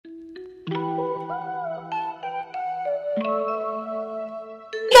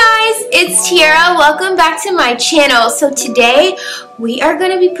It's Tierra. Welcome back to my channel. So today we are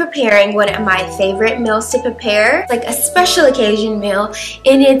going to be preparing one of my favorite meals to prepare, like a special occasion meal,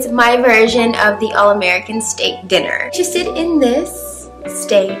 and it's my version of the all-American steak dinner. Interested in this?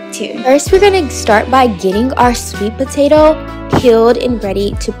 Stay tuned. First, we're going to start by getting our sweet potato peeled and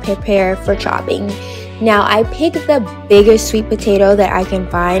ready to prepare for chopping. Now, I picked the biggest sweet potato that I can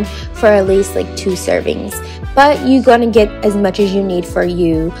find for at least like 2 servings. But you're going to get as much as you need for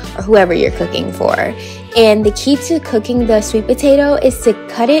you or whoever you're cooking for. And the key to cooking the sweet potato is to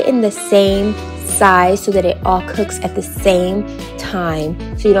cut it in the same size so that it all cooks at the same time.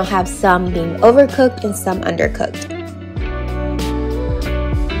 So you don't have some being overcooked and some undercooked.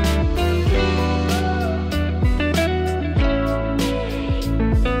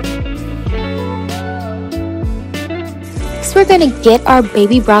 We're going to get our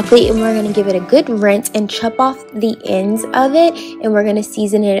baby broccoli and we're going to give it a good rinse and chop off the ends of it, and we're going to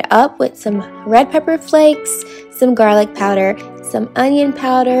season it up with some red pepper flakes, some garlic powder, some onion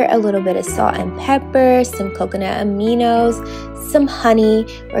powder, a little bit of salt and pepper, some coconut aminos, some honey.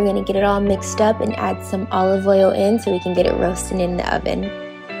 We're going to get it all mixed up and add some olive oil in so we can get it roasting in the oven.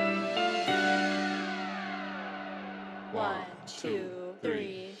 1, 2,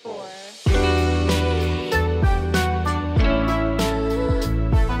 3, 4.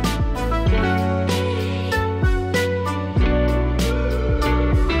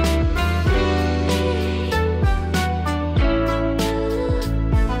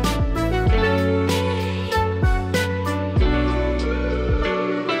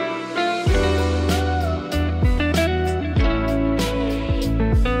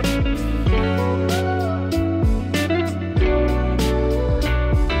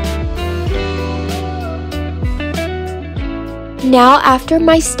 Now, after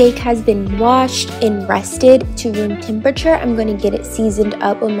my steak has been washed and rested to room temperature, I'm going to get it seasoned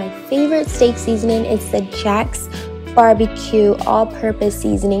up with my favorite steak seasoning. It's the Jack's Barbecue all-purpose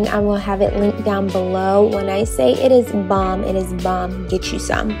seasoning. I will have it linked down below. When I say it is bomb, it is bomb. Get you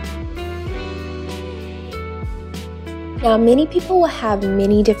some. Now, many people will have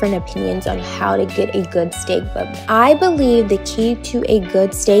many different opinions on how to get a good steak, but I believe the key to a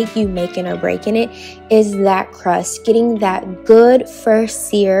good steak, you making or breaking it, is that crust, getting that good first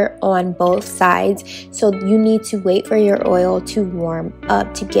sear on both sides. So you need to wait for your oil to warm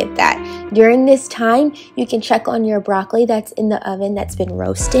up to get that. During this time, you can check on your broccoli that's in the oven that's been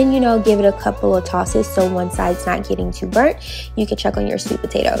roasting. Give it a couple of tosses so one side's not getting too burnt. You can check on your sweet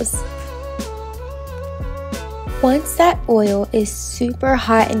potatoes. Once that oil is super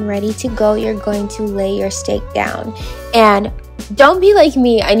hot and ready to go, you're going to lay your steak down. And don't be like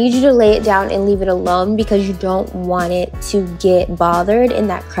me. I need you to lay it down and leave it alone because you don't want it to get bothered and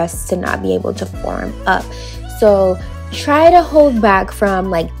that crust to not be able to form up. So try to hold back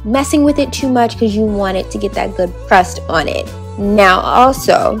from messing with it too much because you want it to get that good crust on it. Now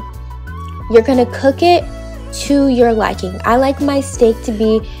also, you're going to cook it to your liking. I like my steak to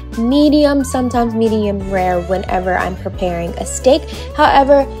be medium, sometimes medium rare whenever I'm preparing a steak.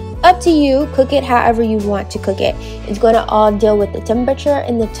 However, up to you, cook it however you want to cook it. It's going to all deal with the temperature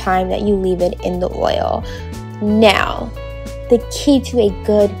and the time that you leave it in the oil. Now, the key to a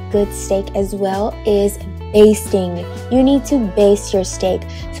good steak as well is basting. You need to baste your steak.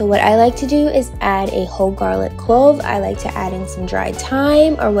 So what I like to do is add a whole garlic clove. I like to add in some dried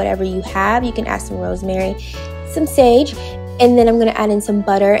thyme or whatever you have. You can add some rosemary, some sage, and then I'm going to add in some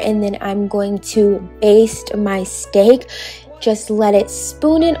butter, and then I'm going to baste my steak. Just let it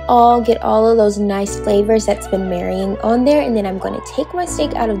spoon it all, get all of those nice flavors that's been marrying on there, and then I'm going to take my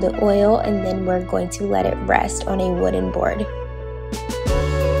steak out of the oil, and then we're going to let it rest on a wooden board.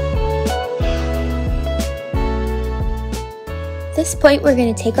 At this point, we're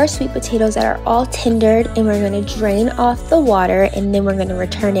going to take our sweet potatoes that are all tendered and we're going to drain off the water, and then we're going to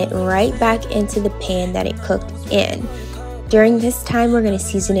return it right back into the pan that it cooked in. During this time, we're going to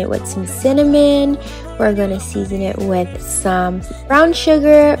season it with some cinnamon. We're going to season it with some brown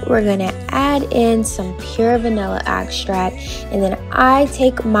sugar. We're going to add in some pure vanilla extract, and then I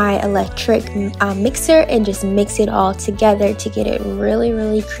take my electric mixer and just mix it all together to get it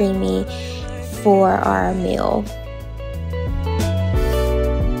really creamy for our meal.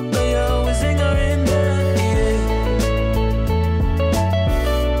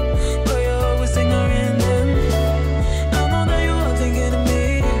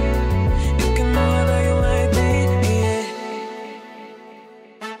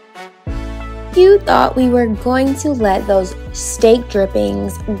 thought we were going to let those steak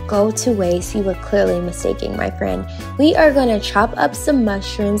drippings go to waste, you were clearly mistaken, my friend. We are going to chop up some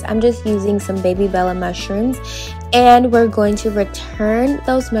mushrooms. I'm just using some baby Bella mushrooms, and we're going to return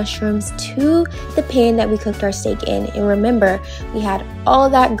those mushrooms to the pan that we cooked our steak in. And remember, we had all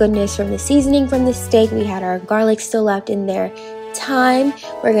that goodness from the seasoning from the steak. We had our garlic still left in there. Thyme.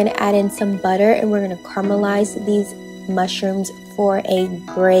 We're going to add in some butter, and we're going to caramelize these mushrooms for a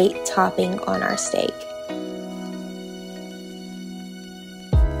great topping on our steak.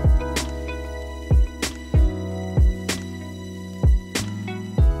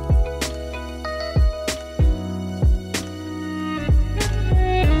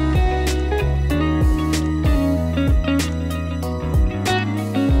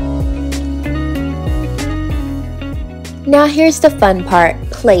 Now here's the fun part,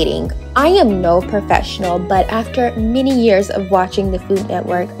 plating. I am no professional, but after many years of watching the Food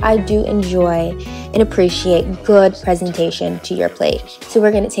Network, I do enjoy and appreciate good presentation to your plate. So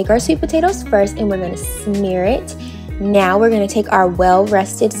we're going to take our sweet potatoes first, and we're going to smear it. Now we're going to take our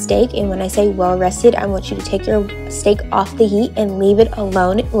well-rested steak, and when I say well-rested, I want you to take your steak off the heat and leave it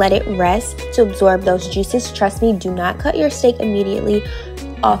alone. Let it rest to absorb those juices. Trust me, do not cut your steak immediately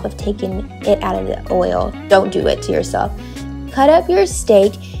off of taking it out of the oil. Don't do it to yourself. Cut up your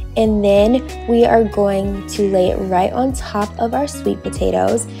steak, and then we are going to lay it right on top of our sweet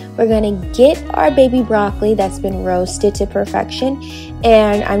potatoes. We're going to get our baby broccoli that's been roasted to perfection,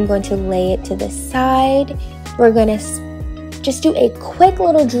 and I'm going to lay it to the side. We're going to just do a quick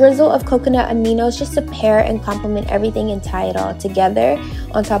little drizzle of coconut aminos just to pair and complement everything and tie it all together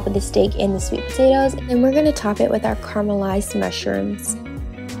on top of the steak and the sweet potatoes. And we're going to top it with our caramelized mushrooms.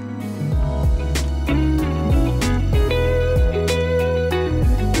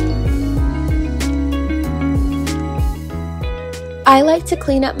 I like to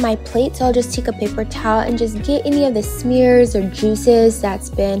clean up my plate, so I'll just take a paper towel and just get any of the smears or juices that's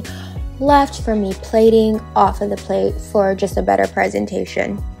been left from me plating off of the plate for just a better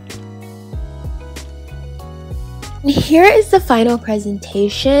presentation. And here is the final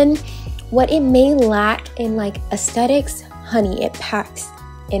presentation. What it may lack in like aesthetics, honey, it packs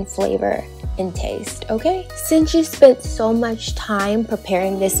in flavor and taste, okay? Since you spent so much time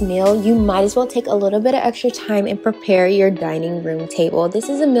preparing this meal, you might as well take a little bit of extra time and prepare your dining room table. This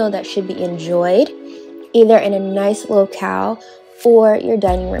is a meal that should be enjoyed either in a nice locale or your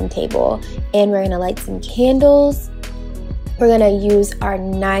dining room table. And we're gonna light some candles. We're gonna use our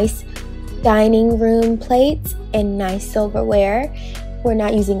nice dining room plates and nice silverware. We're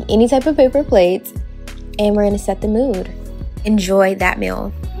not using any type of paper plates, and we're gonna set the mood. Enjoy that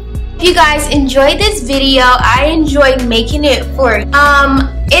meal. If you guys enjoyed this video, I enjoyed making it for it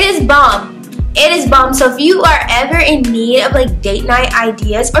is bomb. It is bomb. So if you are ever in need of like date night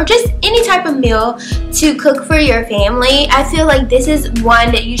ideas or just any type of meal to cook for your family, I feel like this is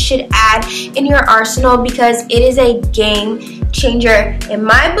one that you should add in your arsenal because it is a game changer. In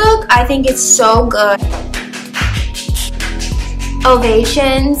my book, I think it's so good.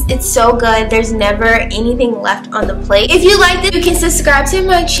 Ovations, it's so good. There's never anything left on the plate. If you liked it, you can subscribe to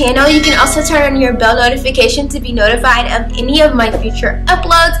my channel. You can also turn on your bell notification to be notified of any of my future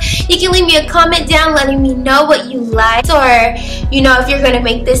uploads. You can leave me a comment down letting me know what you liked, or you know, if you're gonna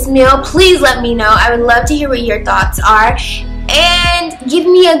make this meal, please let me know. I would love to hear what your thoughts are. And give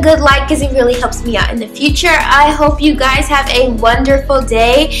me a good like because it really helps me out in the future. I hope you guys have a wonderful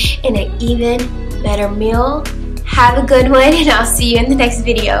day and an even better meal. Have a good one, and I'll see you in the next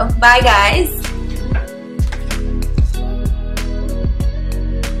video. Bye, guys.